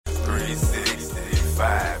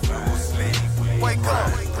365, no sleep. Wake up.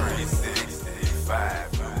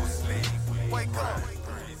 365, no sleep. Wake up.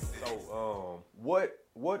 So,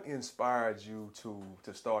 what inspired you to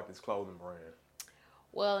start this clothing brand?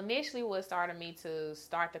 Well, initially what started me to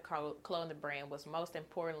start the clothing brand was most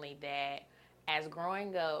importantly that as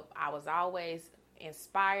growing up, I was always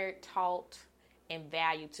inspired, taught, and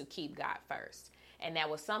valued to keep God first. And that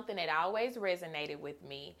was something that always resonated with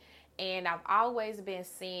me. And I've always been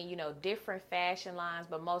seeing, different fashion lines,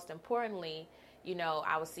 but most importantly,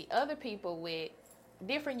 I would see other people with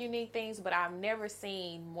different unique things, but I've never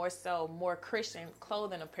seen more Christian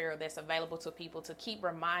clothing apparel that's available to people to keep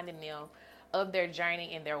reminding them of their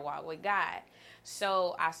journey and their walk with God.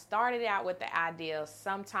 So I started out with the idea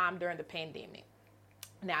sometime during the pandemic.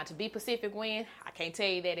 Now, to be specific when, I can't tell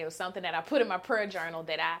you that it was something that I put in my prayer journal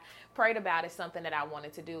that I prayed about as something that I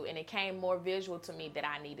wanted to do. And it came more visual to me that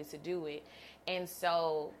I needed to do it. And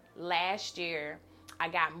so last year, I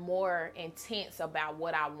got more intense about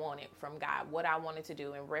what I wanted from God, what I wanted to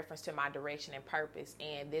do in reference to my direction and purpose.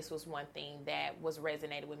 And this was one thing that was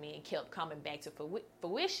resonated with me and kept coming back to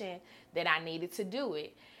fruition that I needed to do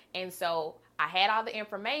it. And so I had all the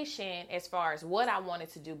information as far as what I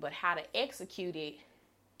wanted to do, but how to execute it,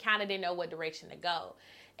 kind of didn't know what direction to go.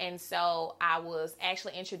 And so I was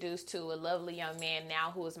actually introduced to a lovely young man now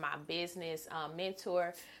who is my business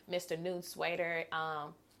mentor, Mr. Newton Swader.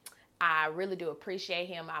 I really do appreciate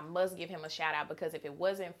him. I must give him a shout out because if it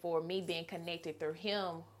wasn't for me being connected through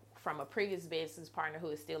him from a previous business partner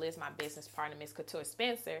who still is my business partner, Ms. Couture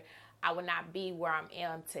Spencer, I would not be where I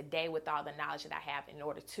am today with all the knowledge that I have in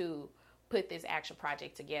order to put this actual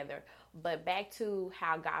project together. But back to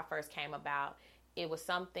how God first came about, it was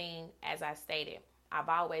something, as I stated, I've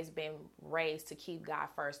always been raised to keep God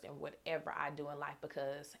first in whatever I do in life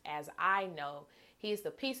because as I know, He is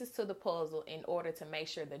the pieces to the puzzle in order to make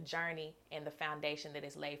sure the journey and the foundation that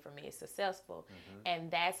is laid for me is successful. Mm-hmm.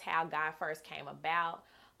 And that's how God first came about.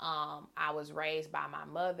 I was raised by my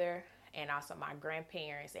mother and also my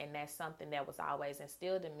grandparents, and that's something that was always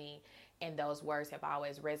instilled in me. And those words have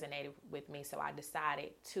always resonated with me. So I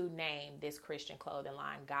decided to name this Christian clothing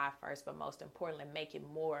line God First, but most importantly, make it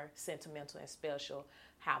more sentimental and special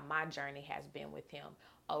how my journey has been with Him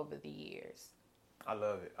over the years. I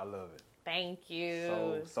love it. I love it. Thank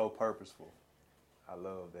you. So purposeful. I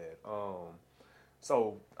love that.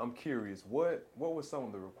 So I'm curious, what were some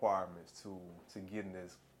of the requirements to getting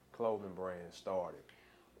this clothing brand started?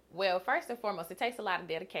 Well, first and foremost, it takes a lot of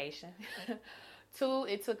dedication. Two,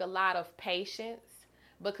 it took a lot of patience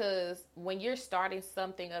because when you're starting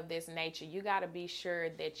something of this nature, you got to be sure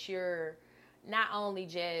that you're not only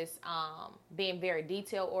just being very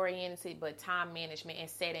detail oriented, but time management and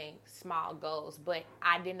setting small goals. But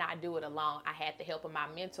I did not do it alone. I had the help of my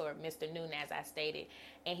mentor, Mr. Noon, as I stated,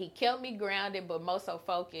 and he kept me grounded, but most so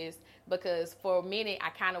focused because for a minute I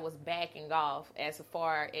kind of was backing off as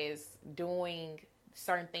far as doing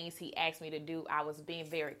certain things he asked me to do. I was being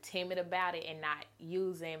very timid about it and not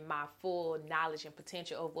using my full knowledge and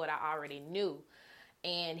potential of what I already knew.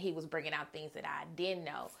 And he was bringing out things that I didn't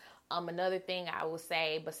know. Another thing I would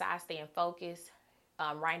say, besides staying focused,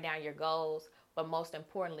 writing down your goals, but most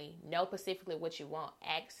importantly, know specifically what you want.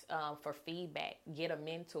 Ask for feedback. Get a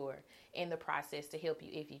mentor in the process to help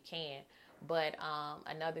you if you can. But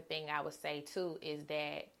another thing I would say too is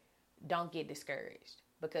that don't get discouraged.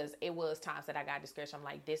 Because it was times that I got discouraged. I'm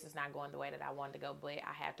like, this is not going the way that I wanted to go. But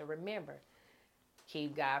I have to remember,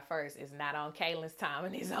 keep God first. It's not on Kaylin's time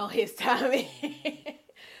and it's on His timing.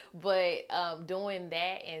 But doing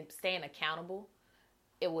that and staying accountable,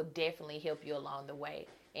 it will definitely help you along the way.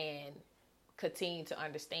 And continue to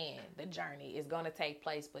understand the journey is going to take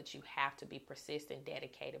place, but you have to be persistent,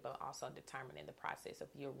 dedicated, but also determined in the process of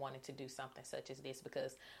you wanting to do something such as this,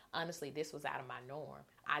 because honestly, this was out of my norm.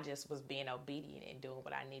 I just was being obedient and doing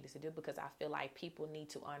what I needed to do because I feel like people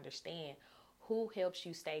need to understand who helps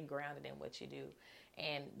you stay grounded in what you do.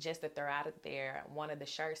 And just to throw out there, one of the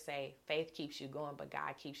shirts say, faith keeps you going, but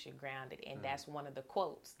God keeps you grounded. And that's one of the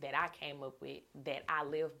quotes that I came up with that I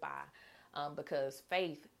live by because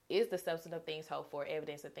faith is the substance of things hoped for,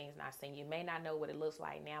 evidence of things not seen. You may not know what it looks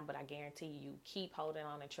like now, but I guarantee you keep holding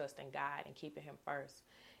on and trusting God and keeping Him first.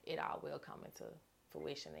 It all will come into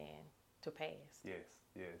fruition and to pass.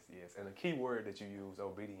 Yes. And the key word that you use,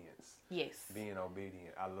 obedience. Yes. Being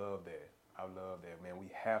obedient. I love that, man. We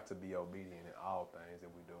have to be obedient in all things that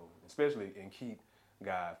we do, especially and keep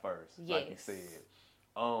God first, like you said.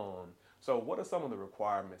 So what are some of the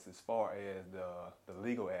requirements as far as the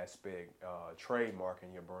legal aspect,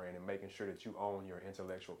 trademarking your brand and making sure that you own your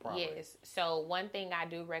intellectual property? Yes. So one thing I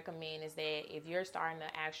do recommend is that if you're starting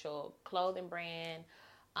an actual clothing brand,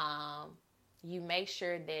 you make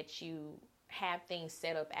sure that you have things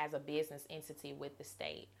set up as a business entity with the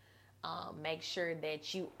state. Make sure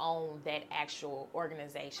that you own that actual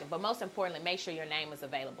organization. But most importantly, make sure your name is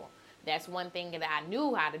available. That's one thing that I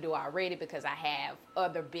knew how to do already because I have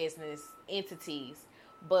other business entities.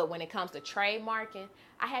 But when it comes to trademarking,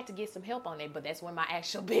 I had to get some help on it. But that's when my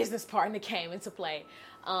actual business partner came into play.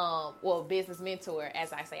 Well, business mentor,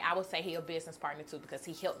 as I say. I would say he a business partner too because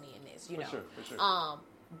he helped me in this, you know. For sure.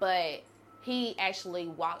 But he actually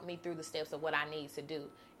walked me through the steps of what I need to do.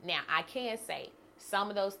 Now, I can say some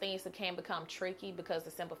of those things can become tricky because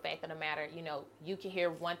the simple fact of the matter, you know, you can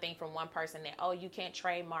hear one thing from one person that, oh, you can't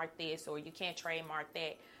trademark this or you can't trademark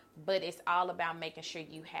that. But it's all about making sure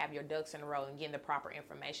you have your ducks in a row and getting the proper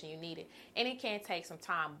information you need. And it can take some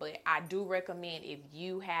time, but I do recommend if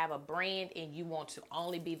you have a brand and you want to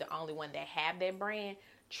only be the only one that have that brand,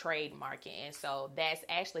 trademark it. And so that's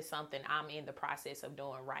actually something I'm in the process of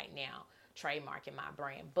doing right now, trademarking my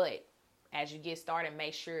brand. But as you get started,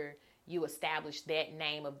 make sure you establish that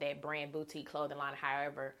name of that brand, boutique clothing line,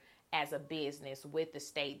 however, as a business with the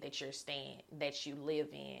state that you're staying, that you live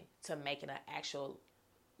in, to make it an actual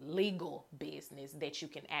legal business that you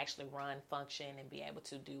can actually run, function, and be able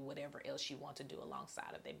to do whatever else you want to do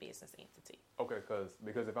alongside of that business entity. Okay,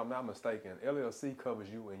 because if I'm not mistaken, LLC covers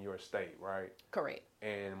you in your state, right? Correct.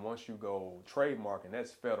 And once you go trademarking,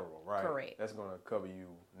 that's federal, right? Correct. That's going to cover you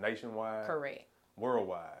nationwide? Correct.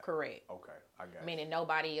 Worldwide? Correct. Okay, I got it. Meaning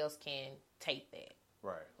nobody else can take that.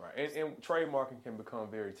 Right. And trademarking can become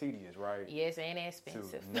very tedious, right? Yes, and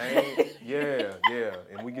expensive. Yeah.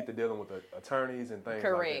 And we get to dealing with attorneys and things like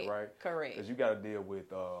that, right? Correct. Because you got to deal with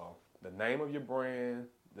the name of your brand,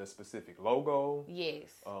 the specific logo. Yes.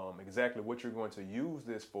 Exactly what you're going to use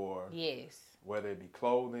this for. Yes. Whether it be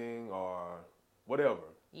clothing or whatever.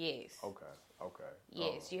 Yes. Okay.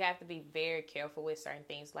 Yes, you have to be very careful with certain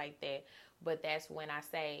things like that. But that's when I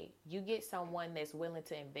say you get someone that's willing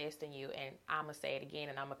to invest in you. And I'm going to say it again,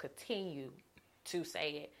 and I'm going to continue to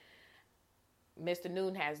say it. Mr.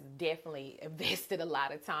 Newton has definitely invested a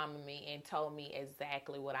lot of time in me and told me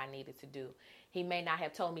exactly what I needed to do. He may not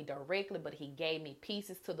have told me directly, but he gave me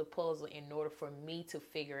pieces to the puzzle in order for me to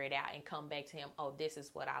figure it out and come back to him. Oh, this is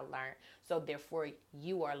what I learned. So therefore,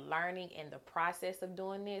 you are learning in the process of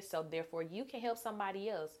doing this. So therefore, you can help somebody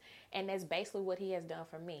else. And that's basically what he has done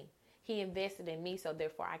for me. He invested in me, so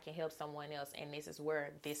therefore I can help someone else. And this is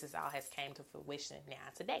where this is all has came to fruition now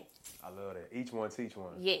today. I love that. Each one teach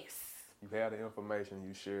one. Yes. You have the information,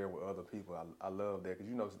 you share with other people. I love that because,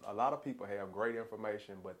 you know, a lot of people have great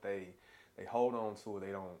information, but they hold on to it.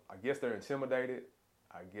 They don't, I guess they're intimidated.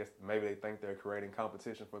 I guess maybe they think they're creating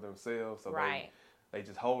competition for themselves. So right. They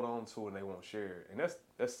just hold on to it and they won't share it. And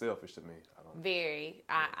that's selfish to me. Very.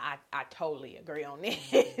 I totally agree on this.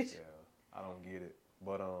 Yeah, I don't get it.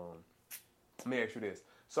 But let me ask you this.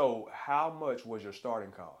 So how much was your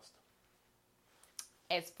starting cost?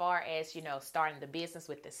 As far as, you know, starting the business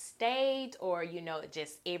with the state or, you know,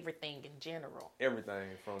 just everything in general? Everything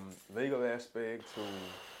from legal aspect to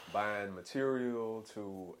buying material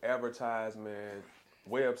to advertisement,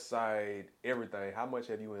 website, everything. How much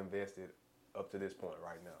have you invested up to this point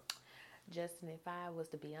right now? Justin, if I was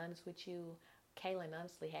to be honest with you, Kaylin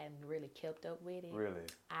honestly hadn't really kept up with it. Really?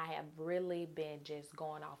 I have really been just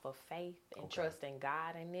going off of faith and trusting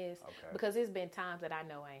God in this. Okay. Because there's been times that I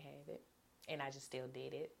know I ain't have it. And I just still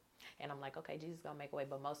did it. And I'm like, okay, Jesus is going to make a way.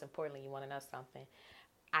 But most importantly, you want to know something.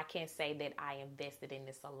 I can't say that I invested in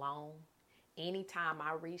this alone. Anytime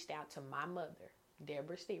I reached out to my mother,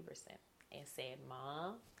 Deborah Steverson, and said,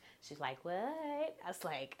 Mom, she's like, what? I was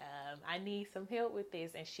like, I need some help with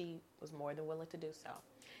this. And she was more than willing to do so.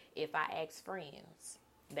 If I asked friends,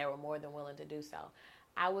 they were more than willing to do so.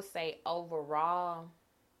 I would say overall,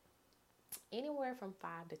 anywhere from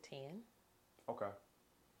 5 to 10. Okay.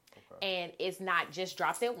 And it's not just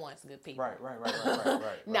dropped at once, good people.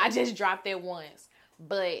 Right. Not just dropped at once.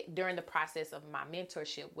 But during the process of my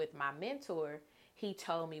mentorship with my mentor, he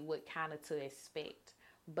told me what kind of to expect.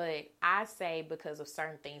 But I say because of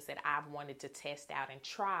certain things that I've wanted to test out and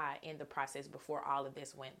try in the process before all of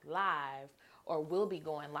this went live or will be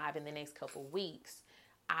going live in the next couple weeks,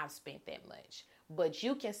 I've spent that much. But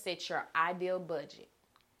you can set your ideal budget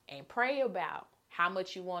and pray about how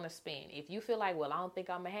much you want to spend. If you feel like, well, I don't think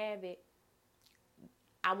I'm going to have it,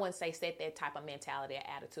 I wouldn't say set that type of mentality or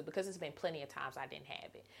attitude because it's been plenty of times I didn't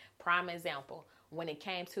have it. Prime example, when it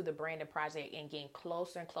came to the branding project and getting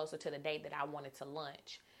closer and closer to the date that I wanted to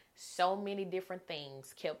launch, so many different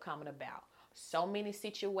things kept coming about. So many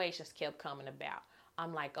situations kept coming about.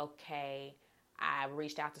 I'm like, okay, I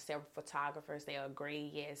reached out to several photographers. They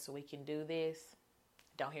agree, yes, we can do this.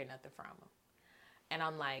 Don't hear nothing from them. And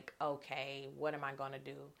I'm like, okay, what am I going to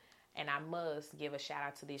do? And I must give a shout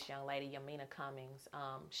out to this young lady, Yamina Cummings.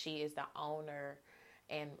 She is the owner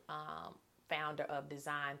and founder of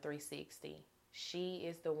Design 360. She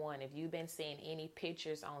is the one. If you've been seeing any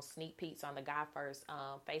pictures on sneak peeks on the God First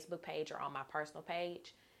Facebook page or on my personal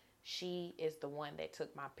page, she is the one that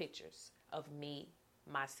took my pictures of me,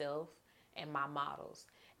 myself, and my models.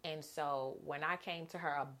 And so when I came to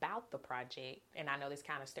her about the project, and I know this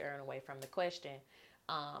kind of steering away from the question,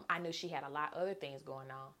 I knew she had a lot of other things going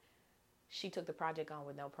on. She took the project on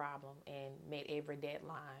with no problem and met every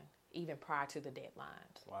deadline, even prior to the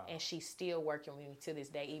deadlines. Wow. And she's still working with me to this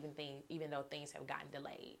day, even though things have gotten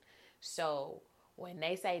delayed. So when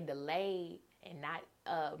they say delayed and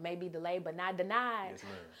not maybe delayed but not denied,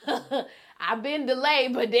 yes, ma'am. I've been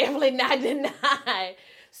delayed but definitely not denied.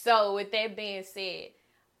 So with that being said,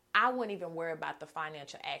 I wouldn't even worry about the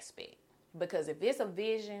financial aspect, because if it's a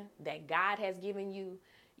vision that God has given you,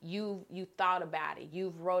 you thought about it,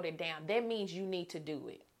 you've wrote it down, that means you need to do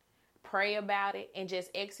it. Pray about it and just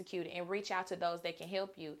execute it and reach out to those that can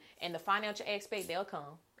help you. And the financial aspect, they'll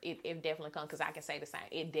come. It definitely comes, because I can say the same.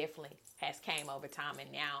 It definitely has came over time,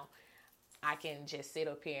 and now I can just sit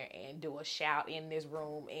up here and do a shout in this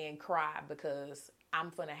room and cry, because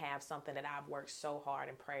I'm going to have something that I've worked so hard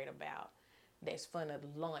and prayed about that's going to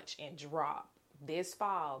launch and drop this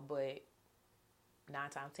fall, but 9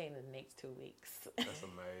 times 10 in the next 2 weeks. That's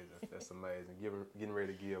amazing. That's amazing. Getting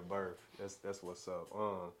ready to give birth. That's what's up.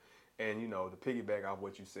 And you know, to piggyback off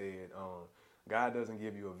what you said, God doesn't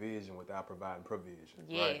give you a vision without providing provision.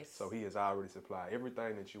 Yes. Right? So He has already supplied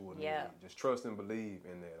everything that you will need. Just trust and believe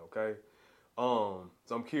in that. Okay. So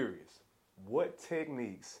I'm curious, what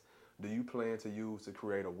techniques do you plan to use to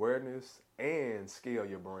create awareness and scale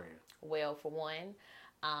your brand? Well, for one,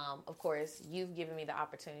 of course, you've given me the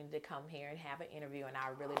opportunity to come here and have an interview, and I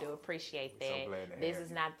really do appreciate that. So glad to have This you.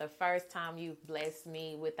 is not the first time you've blessed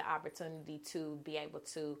me with the opportunity to be able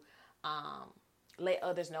to let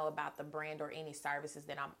others know about the brand or any services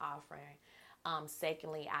that I'm offering.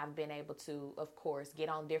 Secondly, I've been able to, of course, get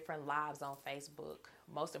on different lives on Facebook.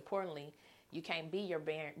 Most importantly, you can't be your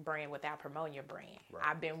brand without promoting your brand. Right.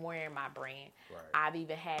 I've been wearing my brand. Right. I've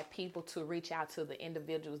even had people to reach out to the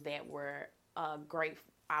individuals that were grateful.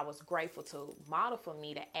 I was grateful to model for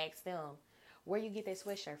me, to ask them, where you get that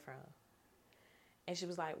sweatshirt from? And she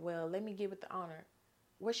was like, well, let me give it the honor.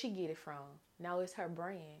 Where she get it from? No, it's her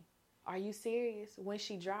brand. Are you serious? When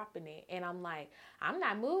she dropping it? And I'm like, I'm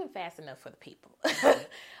not moving fast enough for the people.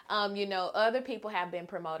 You know, other people have been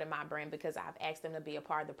promoting my brand because I've asked them to be a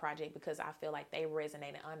part of the project, because I feel like they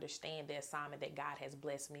resonate and understand the assignment that God has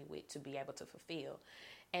blessed me with to be able to fulfill.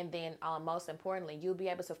 And then most importantly, you'll be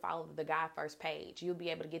able to follow the God First page. You'll be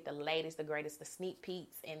able to get the latest, the greatest, the sneak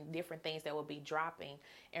peeks and different things that will be dropping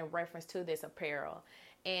in reference to this apparel.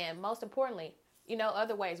 And most importantly, you know,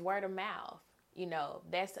 other ways, word of mouth. You know,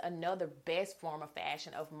 that's another best form of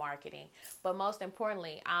fashion of marketing. But most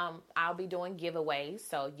importantly, I'll be doing giveaways.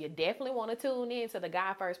 So you definitely want to tune in to the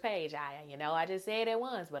God First page. I just said it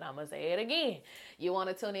once, but I'm going to say it again. You want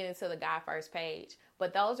to tune in to the God First page.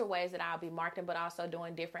 But those are ways that I'll be marketing, but also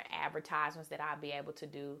doing different advertisements that I'll be able to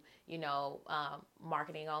do, you know,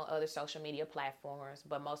 marketing on other social media platforms.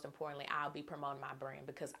 But most importantly, I'll be promoting my brand,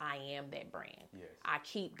 because I am that brand. Yes. I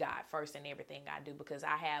keep God first in everything I do, because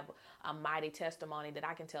I have a mighty testimony that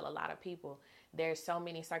I can tell a lot of people. There's so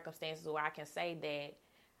many circumstances where I can say that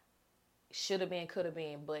should have been, could have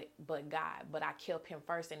been, but God. But I kept Him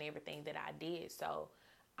first in everything that I did. So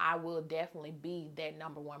I will definitely be that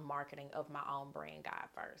number one marketing of my own brand, God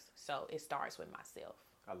First. So it starts with myself.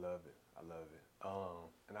 I love it. I love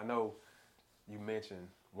it. And I know you mentioned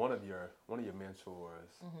one of your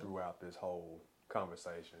mentors throughout this whole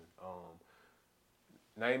conversation.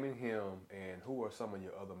 Naming him, and who are some of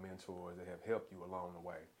your other mentors that have helped you along the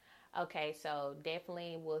way? Okay, so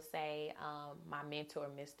definitely will say my mentor,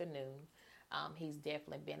 Mr. Noon. He's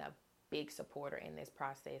definitely been a big supporter in this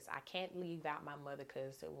process. I can't leave out my mother,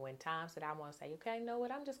 because when times that I want to say, okay, you know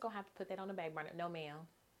what, I'm just going to have to put that on the back burner. No, ma'am.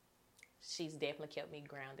 She's definitely kept me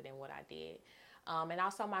grounded in what I did. And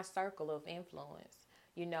also my circle of influence,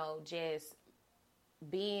 you know, just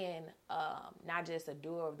being not just a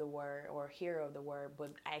doer of the word or hearer of the word,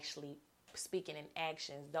 but actually speaking in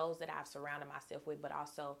actions. Those that I've surrounded myself with, but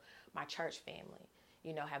also my church family,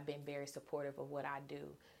 you know, have been very supportive of what I do.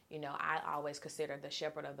 You know, I always consider the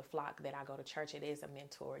shepherd of the flock that I go to church, it is a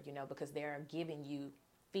mentor, you know, because they're giving you,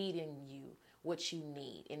 feeding you what you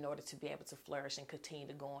need in order to be able to flourish and continue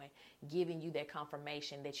to go on, giving you that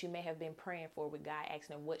confirmation that you may have been praying for with God,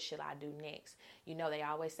 asking him, what should I do next? You know, they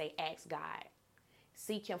always say, ask God,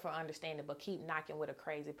 seek him for understanding, but keep knocking with a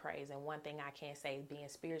crazy praise. And one thing I can say, being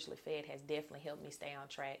spiritually fed has definitely helped me stay on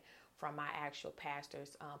track from my actual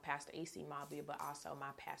pastors, Pastor E.C. Mobile, but also my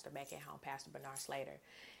pastor back at home, Pastor Bernard Slater.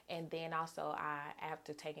 And then also,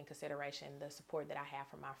 after taking consideration the support that I have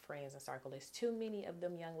from my friends and circle, there's too many of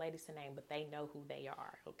them young ladies to name, but they know who they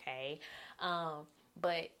are, okay?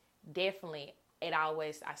 But definitely,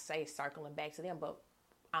 I say circling back to them, but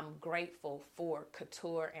I'm grateful for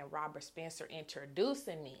Couture and Robert Spencer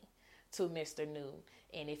introducing me to Mr. Noon.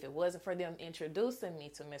 And if it wasn't for them introducing me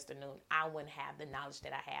to Mr. Noon, I wouldn't have the knowledge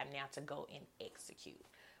that I have now to go and execute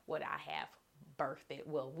what I have birthed.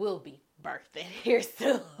 Well, will be birthed here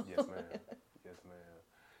soon. Yes, ma'am. Yes,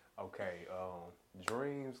 ma'am. Okay.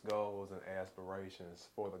 Dreams, goals, and aspirations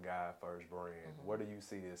for the God First brand. Where do you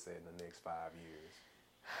see this at in the next 5 years?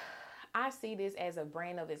 I see this as a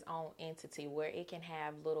brand of its own entity where it can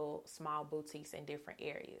have little small boutiques in different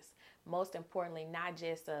areas. Most importantly, not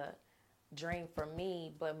just a dream for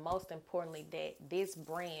me, but most importantly that this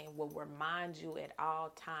brand will remind you at all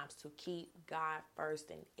times to keep God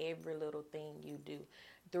first in every little thing you do.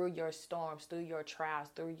 Through your storms, through your trials,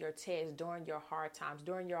 through your tests, during your hard times,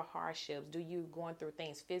 during your hardships, do you going through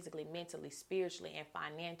things physically, mentally, spiritually, and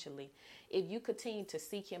financially. If you continue to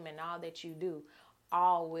seek him in all that you do,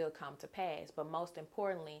 all will come to pass. But most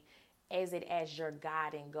importantly, as your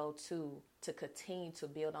guide and go-to to continue to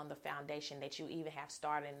build on the foundation that you even have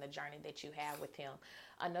started in the journey that you have with him.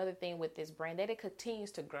 Another thing with this brand, that it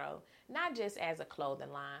continues to grow, not just as a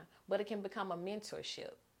clothing line, but it can become a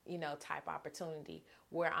mentorship, type opportunity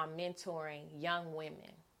where I'm mentoring young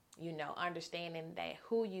women, understanding that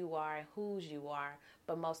who you are and whose you are,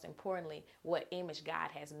 but most importantly, what image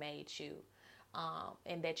God has made you.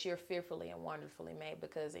 And that you're fearfully and wonderfully made.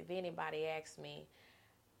 Because if anybody asks me,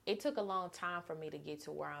 it took a long time for me to get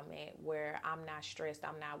to where I'm at, where I'm not stressed,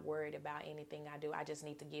 I'm not worried about anything I do. I just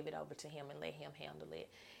need to give it over to him and let him handle it.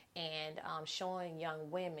 And showing young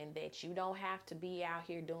women that you don't have to be out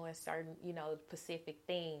here doing certain, specific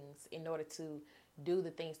things in order to do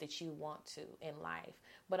the things that you want to in life.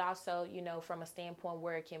 But also, from a standpoint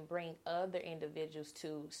where it can bring other individuals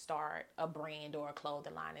to start a brand or a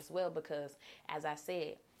clothing line as well. Because as I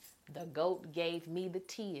said, the GOAT gave me the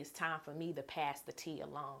tea. It's time for me to pass the tea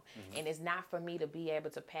along. And it's not for me to be able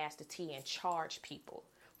to pass the tea and charge people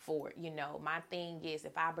for it. My thing is,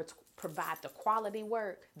 if I provide the quality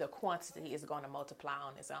work, the quantity is going to multiply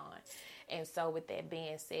on its own. And so with that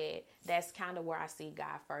being said, that's kind of where I see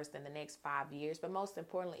God First in the next 5 years. But most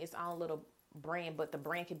importantly, its own little brand, but the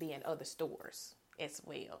brand can be in other stores as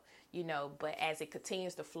well, but as it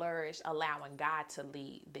continues to flourish, allowing God to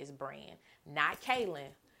lead this brand, not Kaylin,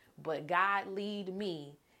 but God lead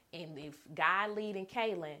me. And if God leading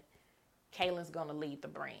Kaylin's going to lead the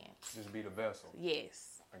brand. Just be the vessel.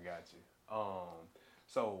 Yes. I got you.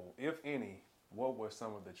 So if any, what were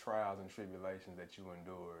some of the trials and tribulations that you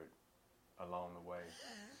endured along the way?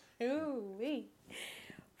 Ooh-wee.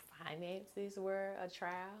 Finances were a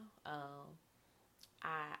trial.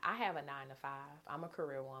 I have a 9-to-5. I'm a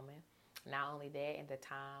career woman. Not only that, at the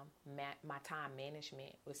time, my time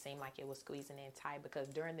management would seem like it was squeezing in tight, because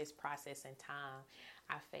during this process in time,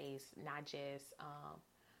 I faced not just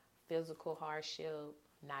physical hardship,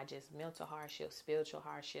 not just mental hardship, spiritual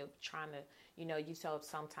hardship, trying to, you tell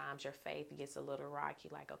sometimes your faith gets a little rocky,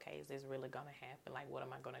 like, okay, is this really going to happen? Like, what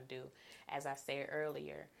am I going to do? As I said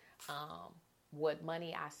earlier, what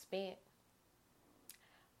money I spent,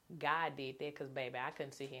 God did that, because, baby, I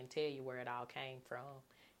couldn't sit here and tell you where it all came from.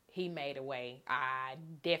 He made a way. I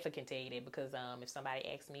definitely can tell you that, because if somebody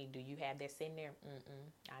asks me, do you have that sitting there?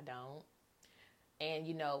 I don't. And,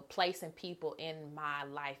 placing people in my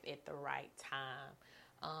life at the right time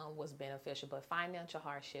was beneficial. But financial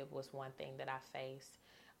hardship was one thing that I faced.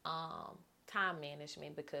 Time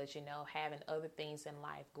management, because, having other things in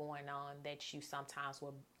life going on that you sometimes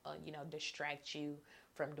will, distract you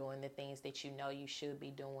from doing the things that you should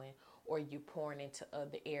be doing, or you pouring into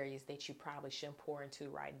other areas that you probably shouldn't pour into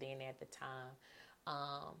right then at the time.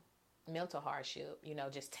 Mental hardship,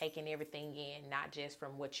 just taking everything in, not just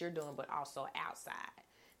from what you're doing, but also outside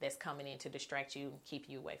that's coming in to distract you and keep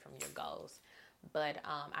you away from your goals. But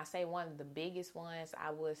I say one of the biggest ones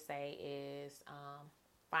I would say is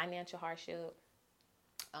financial hardship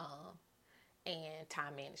and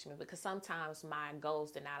time management, because sometimes my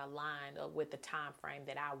goals did not align with the time frame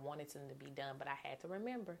that I wanted them to be done. But I had to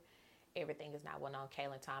remember, everything is not one on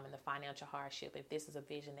Kaylin time, and the financial hardship, if this is a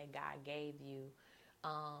vision that God gave you,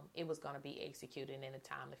 it was going to be executed in a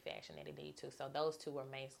timely fashion that it needed to. So those two were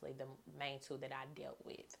basically the main two that I dealt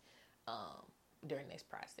with during this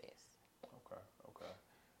process. Okay.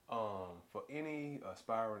 For any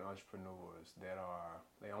aspiring entrepreneurs that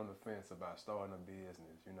they on the fence about starting a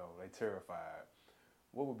business, they terrified,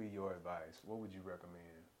 what would be your advice? What would you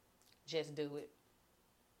recommend? Just do it.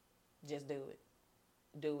 Just do it.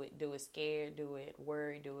 Do it. Do it scared. Do it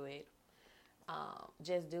worried. Do it.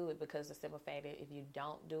 Just do it, because the simple fact that if you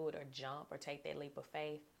don't do it or jump or take that leap of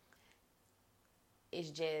faith, it's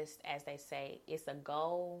just, as they say, it's a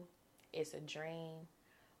goal, it's a dream,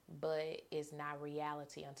 but it's not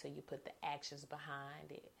reality until you put the actions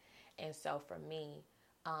behind it. And so for me,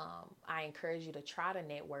 I encourage you to try to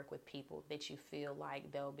network with people that you feel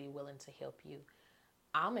like they'll be willing to help you.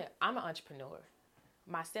 I'm an entrepreneur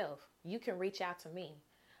myself. You can reach out to me.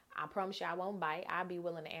 I promise you I won't bite. I'll be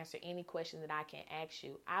willing to answer any question that I can ask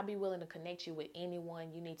you. I'll be willing to connect you with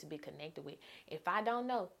anyone you need to be connected with. If I don't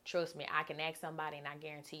know, trust me, I can ask somebody and I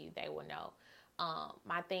guarantee you they will know.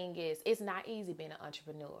 My thing is, it's not easy being an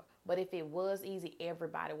entrepreneur, but if it was easy,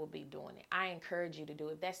 everybody would be doing it. I encourage you to do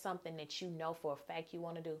it. If that's something that you know for a fact you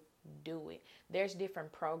want to do it. There's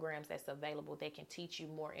different programs that's available that can teach you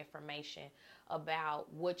more information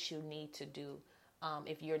about what you need to do.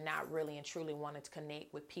 If you're not really and truly wanting to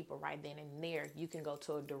connect with people right then and there, you can go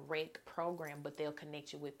to a direct program, but they'll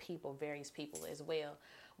connect you with various people as well.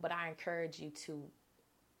 But I encourage you to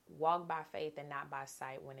walk by faith and not by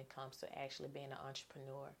sight when it comes to actually being an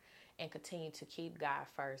entrepreneur, and continue to keep God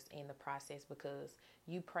first in the process, because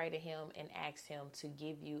you pray to Him and ask Him to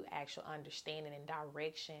give you actual understanding and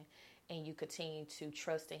direction, and you continue to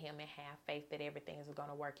trust in Him and have faith that everything is going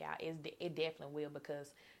to work out. It definitely will,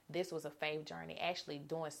 because this was a faith journey, actually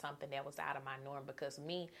doing something that was out of my norm, because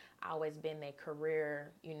I always been that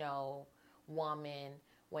career, woman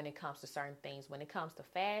when it comes to certain things. When it comes to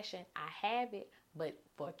fashion, I have it, but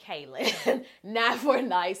for Kaylin, not for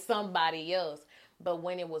somebody else. But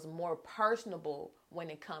when it was more personable, when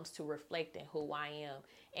it comes to reflecting who I am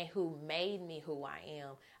and who made me who I am,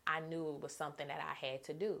 I knew it was something that I had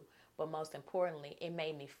to do. But most importantly, it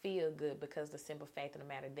made me feel good, because the simple fact of the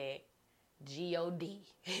matter that G-O-D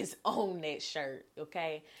is on that shirt,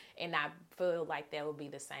 okay? And I feel like that would be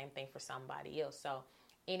the same thing for somebody else. So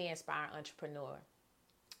any inspiring entrepreneur,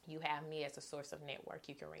 you have me as a source of network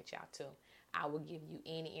you can reach out to. I will give you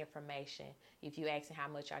any information. If you ask me how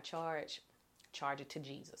much I charge it to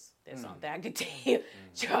Jesus. That's something I can tell you.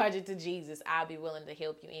 Charge it to Jesus. I'll be willing to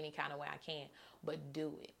help you any kind of way I can. But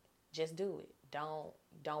do it. Just do it.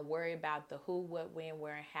 Don't worry about the who, what, when,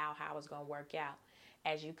 where, and how it's going to work out.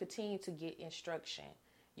 As you continue to get instruction,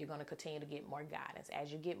 you're going to continue to get more guidance.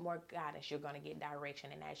 As you get more guidance, you're going to get direction.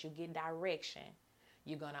 And as you get direction,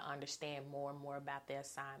 you're going to understand more and more about the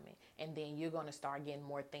assignment. And then you're going to start getting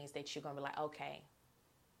more things that you're going to be like, okay,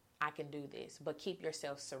 I can do this. But keep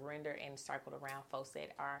yourself surrendered and circled around folks that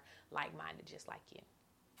are like-minded just like you.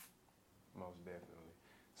 Most definitely.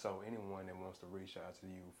 So anyone that wants to reach out to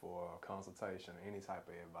you for a consultation or any type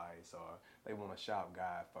of advice, or they want to shop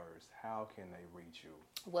God First, how can they reach you?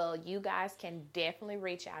 Well, you guys can definitely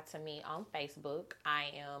reach out to me on Facebook. I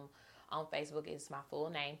am on Facebook. It's my full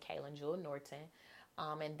name, Kaylin Jewel Norton.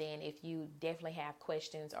 And then if you definitely have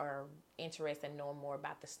questions or interested in knowing more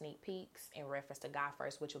about the sneak peeks in reference to God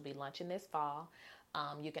First, which will be launching this fall,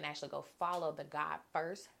 you can actually go follow the God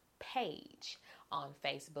First page on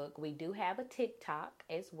Facebook. We do have a TikTok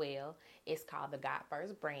as well. It's called the God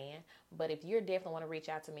First Brand. But if you definitely want to reach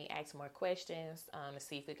out to me, ask more questions, to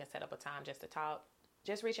see if we can set up a time just to talk,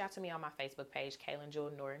 just reach out to me on my Facebook page, Kaylin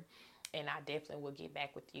Jewel Norton, and I definitely will get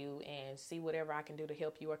back with you and see whatever I can do to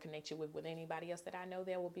help you or connect you with anybody else that I know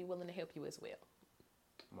that will be willing to help you as well.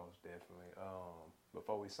 Most definitely.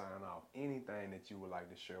 Before we sign off, anything that you would like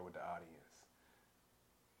to share with the audience?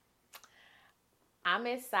 I'm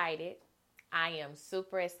excited. I am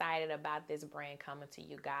super excited about this brand coming to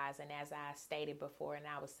you guys. And as I stated before, and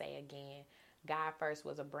I will say again, God First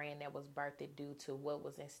was a brand that was birthed due to what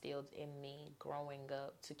was instilled in me growing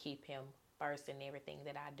up to keep Him first in everything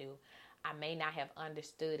that I do. I may not have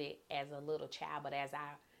understood it as a little child, but as I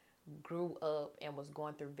grew up and was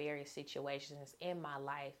going through various situations in my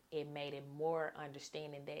life, it made it more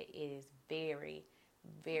understanding that it is very,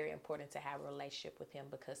 very important to have a relationship with Him,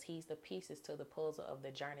 because He's the pieces to the puzzle of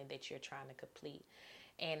the journey that you're trying to complete.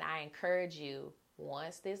 And I encourage you,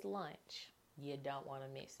 once this launch, you don't want to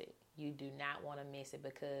miss it. You do not want to miss it,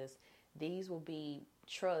 because these will be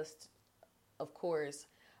trust, of course,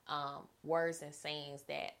 words and sayings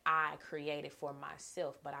that I created for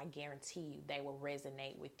myself, but I guarantee you they will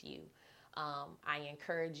resonate with you. I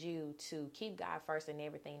encourage you to keep God first in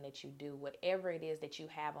everything that you do. Whatever it is that you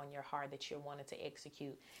have on your heart that you're wanting to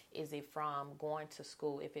execute, is it from going to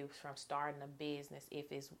school, if it's from starting a business,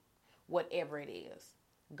 if it's whatever it is,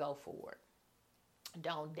 go forward.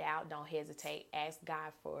 Don't doubt, don't hesitate. Ask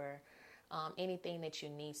God for anything that you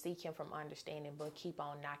need. Seek him from understanding, but keep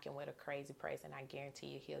on knocking with a crazy praise, and I guarantee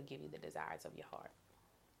you he'll give you the desires of your heart.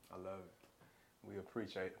 I love it. We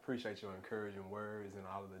appreciate your encouraging words and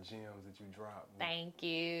all of the gems that you drop. Thank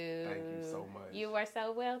you. Thank you so much. You are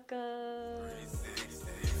so welcome.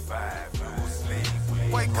 365, no sleep.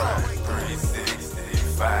 Wake up.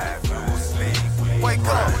 365, no sleep. Wake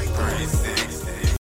up. 365.